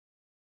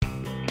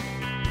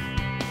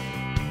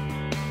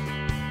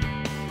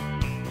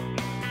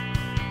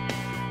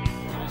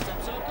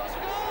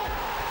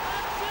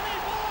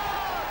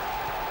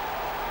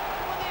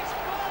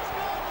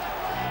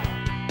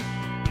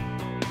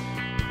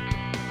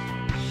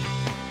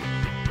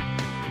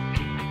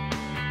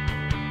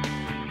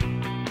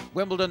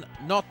Wimbledon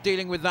not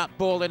dealing with that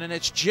ball in, and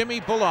it's Jimmy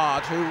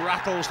Bullard who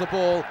rattles the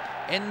ball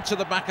into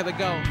the back of the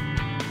goal.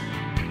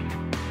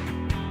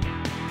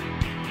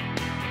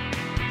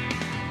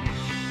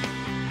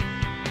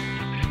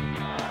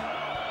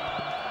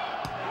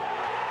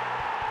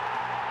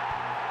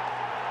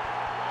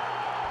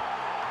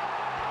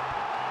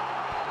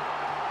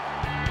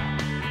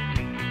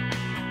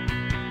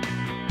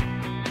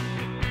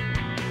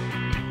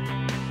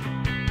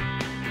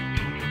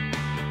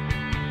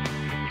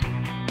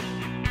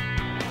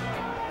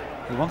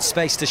 He wants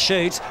space to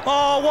shoot.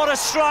 Oh, what a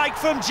strike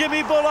from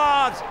Jimmy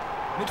Bullard!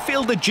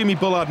 Midfielder Jimmy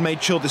Bullard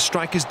made sure the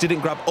strikers didn't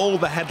grab all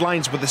the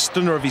headlines with a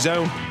stunner of his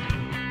own.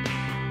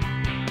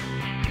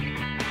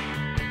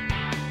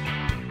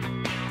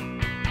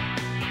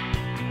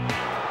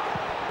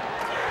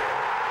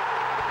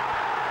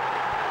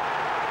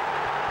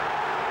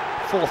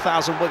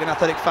 "4,000 Wigan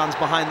Athletic fans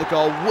behind the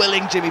goal,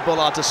 willing Jimmy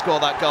Bullard to score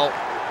that goal.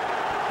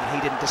 And he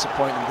didn't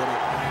disappoint them, did he?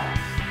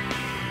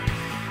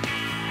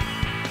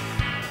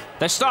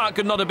 Their start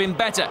could not have been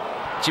better.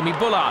 Jimmy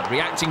Bullard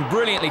reacting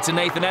brilliantly to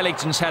Nathan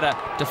Ellington's header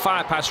to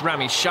fire past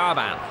Rami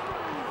Shaban.